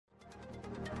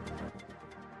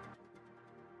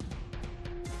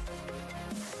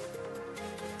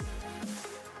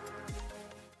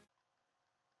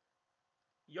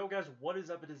Yo guys, what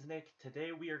is up? It is Nick.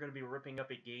 Today we are going to be ripping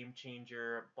up a Game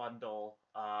Changer bundle.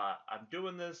 I'm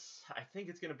doing this, I think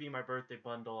it's going to be my birthday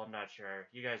bundle, I'm not sure.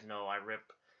 You guys know I rip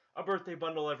a birthday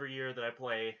bundle every year that I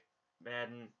play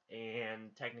Madden,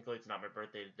 and technically it's not my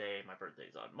birthday today, my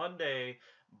birthday's on Monday,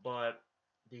 but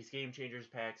these Game Changers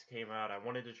packs came out. I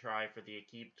wanted to try for the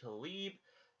Aqib Talib,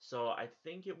 so I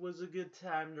think it was a good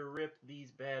time to rip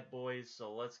these bad boys,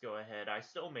 so let's go ahead. I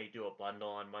still may do a bundle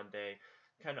on Monday.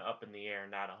 Kind of up in the air,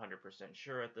 not 100%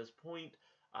 sure at this point.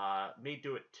 May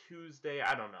do it Tuesday,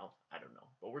 I don't know,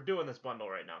 but we're doing this bundle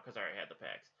right now because I already had the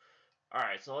packs.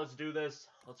 Alright, so let's do this.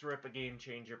 Let's rip a Game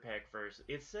Changer pack first.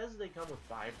 It says they come with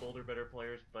 5 gold or better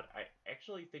players, but I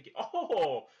actually think...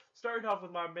 Oh! Starting off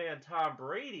with my man Tom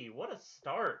Brady. What a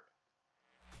start.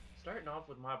 Starting off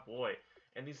with my boy.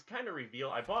 And these kind of reveal...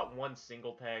 I bought one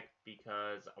single pack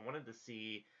because I wanted to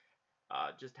see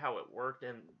just how it worked,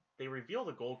 and they reveal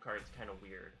the gold cards kind of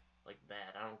weird, like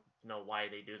that. I don't know why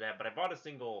they do that, but I bought a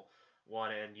single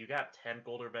one, and you got 10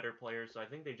 gold or better players, so I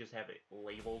think they just have it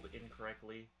labeled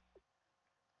incorrectly.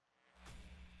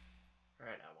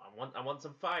 Alright, I want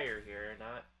some fire here,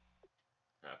 not...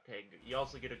 Okay, you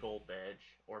also get a gold badge,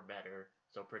 or better,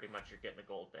 so pretty much you're getting a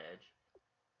gold badge.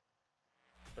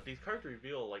 But these cards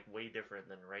reveal, like, way different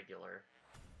than regular.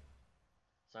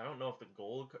 So I don't know if the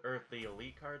gold or if the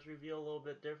elite cards reveal a little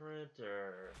bit different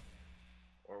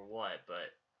or what,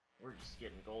 but we're just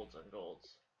getting golds on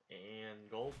golds.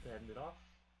 And gold to end it off.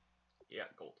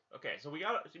 Yeah, gold. Okay, so we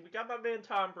got my man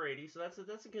Tom Brady, so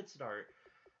that's a good start.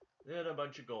 Then a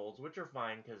bunch of golds, which are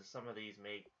fine because some of these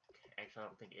make... Actually, I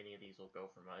don't think any of these will go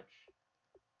for much.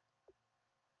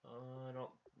 I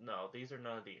don't... No, these are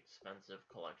none of the expensive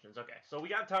collections. Okay, so we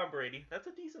got Tom Brady. That's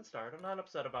a decent start. I'm not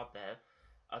upset about that.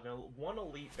 One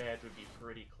elite badge would be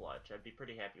pretty clutch. I'd be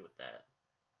pretty happy with that.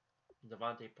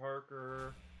 Devontae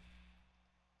Parker.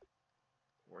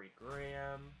 Corey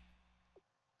Graham.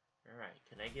 Alright,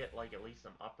 can I get, like, at least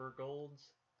some upper golds?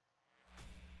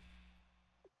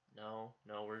 No,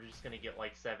 we're just gonna get,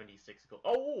 like, 76 gold.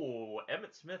 Oh!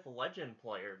 Emmitt Smith, legend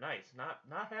player. Nice. Not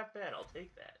half bad. I'll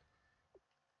take that.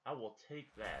 I will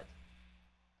take that.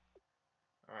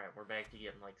 Alright, we're back to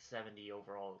getting, like, 75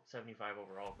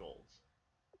 overall golds.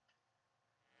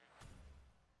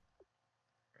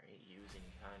 Alright, using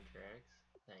contracts.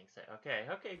 Thanks.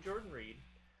 Okay, Jordan Reed.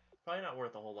 Probably not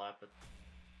worth a whole lot, but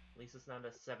at least it's not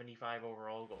a 75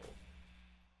 overall gold.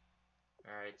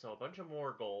 Alright, so a bunch of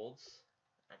more golds.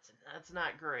 That's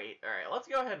not great. Alright, let's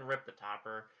go ahead and rip the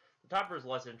topper. The topper is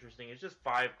less interesting. It's just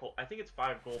 5 gold. I think it's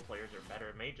 5 gold players or better.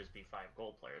 It may just be 5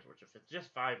 gold players, which if it's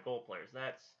just 5 gold players,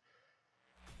 that's...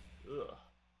 Ugh.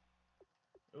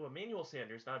 Ooh, Emmanuel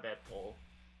Sanders, not a bad pull.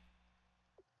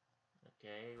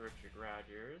 Okay, Richard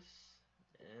Rodgers,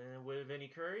 and with Vinny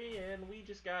Curry, and we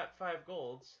just got 5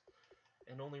 golds,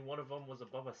 and only one of them was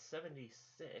above a 76,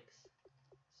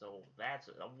 so that's,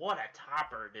 what a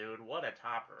topper, dude, what a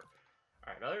topper.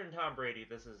 Alright, other than Tom Brady,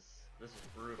 this is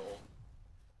brutal.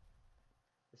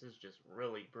 This is just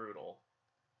really brutal.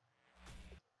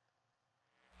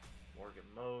 Morgan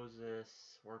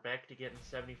Moses, we're back to getting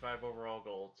 75 overall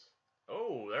golds.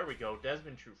 Oh, there we go,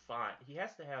 Desmond Trufant, he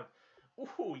has to have...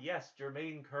 Ooh, yes,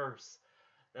 Jermaine Curse.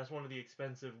 That's one of the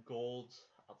expensive golds.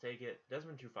 I'll take it.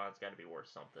 Desmond Trufant's got to be worth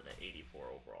something at 84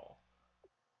 overall.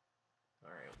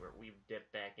 Alright, we've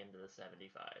dipped back into the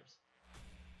 75s.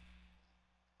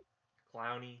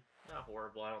 Clowney, not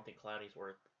horrible. I don't think Clowney's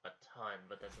worth a ton,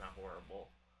 but that's not horrible.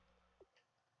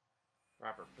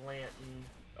 Robert Blanton.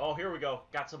 Oh, here we go.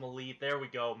 Got some elite. There we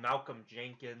go. Malcolm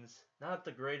Jenkins. Not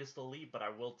the greatest elite, but I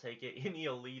will take it. Any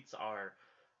elites are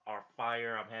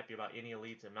fire. I'm happy about any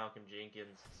elites, and Malcolm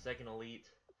Jenkins, second elite.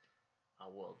 I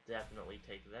will definitely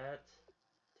take that.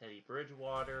 Teddy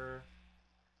Bridgewater,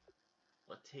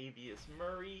 Latavius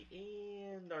Murray,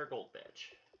 and our gold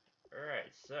badge.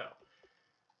 Alright, so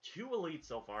 2 elites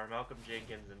so far, Malcolm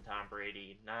Jenkins and Tom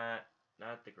Brady. Not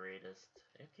the greatest.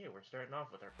 Okay, we're starting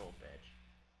off with our gold badge.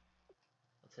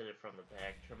 Let's hit it from the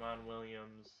back. Tremont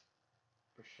Williams,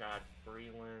 Rashad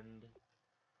Freeland.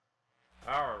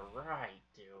 Alright,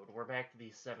 dude. We're back to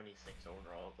these 76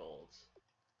 overall golds.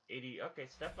 80... Okay,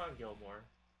 Stephon Gilmore.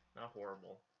 Not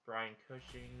horrible. Brian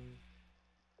Cushing.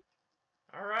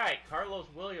 Alright, Carlos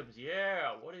Williams.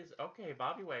 Yeah, what is... Okay,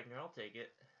 Bobby Wagner. I'll take it.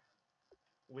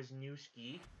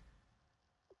 Wisniewski.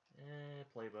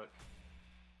 Playbook.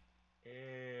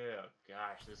 Oh,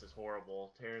 gosh, this is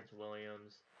horrible. Terrence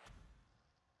Williams.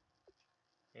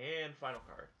 And final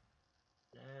card.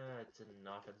 It's an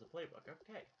offensive playbook.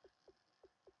 Okay.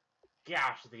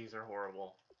 Gosh, these are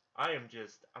horrible. I'm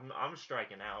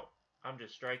striking out. I'm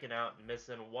just striking out and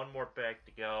missing one more pack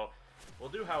to go. We'll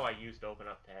do how I used to open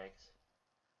up packs.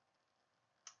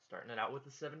 Starting it out with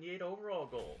the 78 overall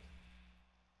gold.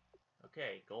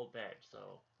 Okay, gold badge,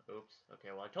 so, oops. Okay,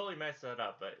 well, I totally messed that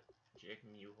up, but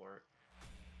Jigmewhort.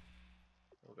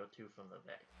 We'll go 2 from the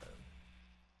back, then.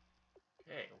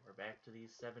 Okay, we're back to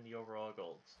these 70 overall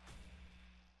golds.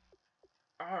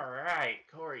 Alright,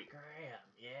 Corey Graham,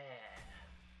 yeah.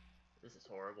 This is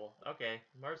horrible. Okay,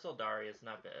 Marcel Darius,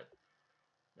 not bad.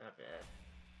 Not bad.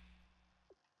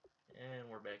 And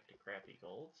we're back to crappy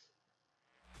golds.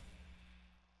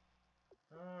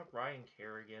 Brian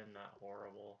Kerrigan, not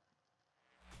horrible.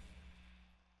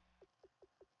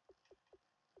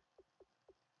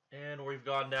 And we've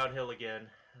gone downhill again.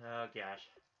 Oh gosh.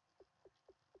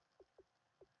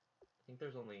 I think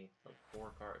there's only like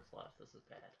 4 cards left. This is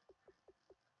bad.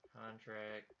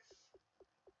 Contracts.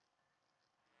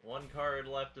 1 card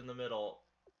left in the middle.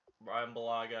 Brian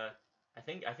Balaga. I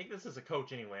think this is a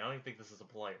coach anyway. I don't even think this is a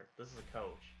player. This is a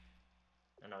coach.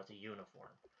 And no, it's a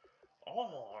uniform.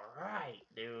 Alright,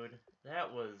 dude.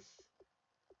 That was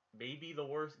maybe the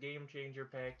worst Game Changer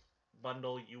pack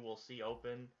bundle you will see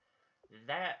open.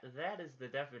 That is the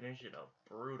definition of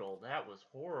brutal. That was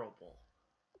horrible.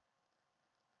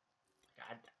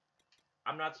 God,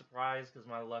 I'm not surprised because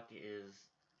my luck is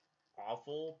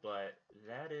awful, but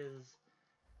that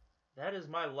is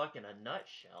my luck in a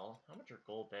nutshell. How much are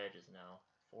gold badges now?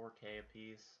 4K a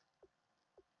piece.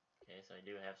 Okay, so I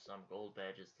do have some gold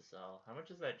badges to sell. How much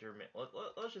is that German?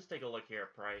 Let's just take a look here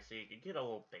at price so you can get a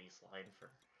little baseline for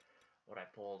what I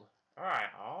pulled.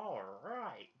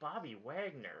 Alright. Bobby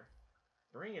Wagner.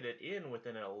 Bringing it in with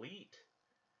an elite.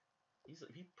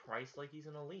 He priced like he's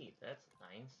an elite. That's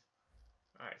nice.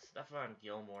 Alright, Stephon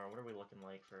Gilmore. What are we looking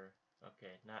like for?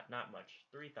 Okay, not much.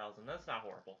 3,000. That's not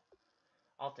horrible.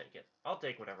 I'll take it. I'll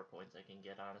take whatever coins I can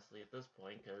get, honestly, at this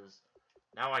point, because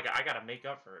now I gotta make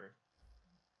up for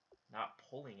not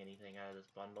pulling anything out of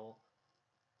this bundle.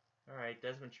 Alright,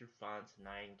 Desmond Trufant's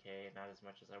 9K. Not as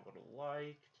much as I would have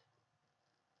liked.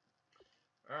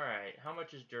 Alright, how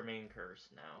much is Jermaine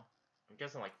Kearse now? I'm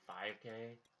guessing like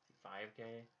 5K?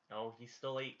 5K? No, he's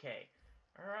still 8K.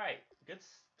 Alright, good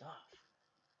stuff.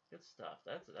 Good stuff.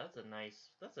 That's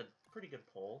a pretty good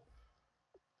pull.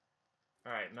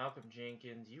 Alright, Malcolm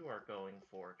Jenkins, you are going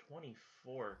for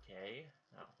 24K.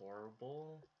 Not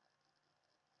horrible.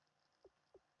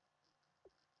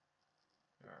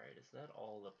 Alright, is that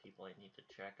all the people I need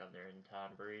to check on there in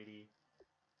Tom Brady?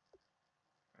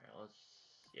 Alright, let's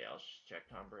check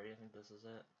Tom Brady. I think this is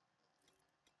it.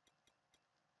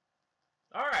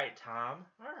 Alright, Tom.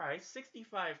 Alright,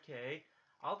 65K.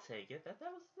 I'll take it. That's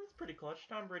pretty clutch.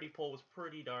 Tom Brady pull was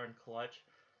pretty darn clutch.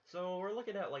 So we're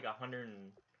looking at like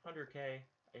 100K,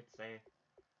 I'd say.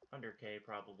 100K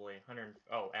probably.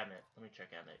 Oh, Emmett. Let me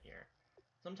check Emmett here.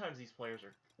 Sometimes these players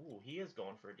are... Ooh, he is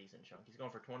going for a decent chunk. He's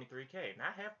going for 23K.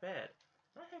 Not half bad.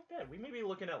 Not half bad. We may be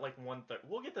looking at like 130.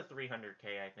 We'll get to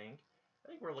 300K, I think. I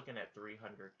think we're looking at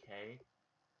 300K,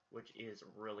 which is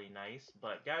really nice.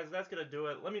 But, guys, that's going to do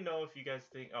it. Let me know if you guys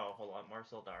think... Oh, hold on.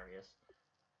 Marcel Darius.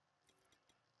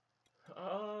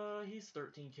 He's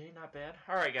 13K, not bad.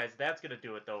 Alright, guys, that's gonna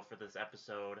do it, though, for this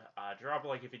episode. Drop a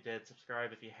like if you did,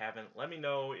 subscribe if you haven't. Let me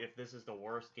know if this is the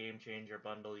worst Game Changer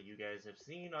bundle you guys have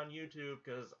seen on YouTube,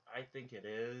 because I think it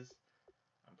is.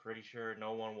 I'm pretty sure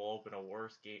no one will open a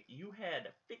worse game. You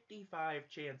had 55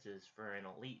 chances for an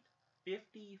Elite.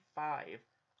 55.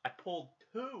 I pulled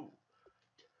 2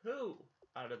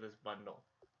 out of this bundle.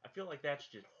 I feel like that's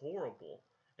just horrible.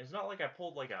 It's not like I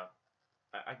pulled like a...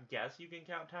 I guess you can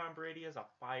count Tom Brady as a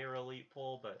fire elite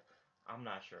pull, but I'm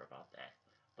not sure about that.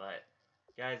 But,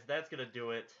 guys, that's going to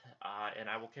do it, and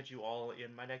I will catch you all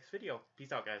in my next video.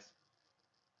 Peace out, guys.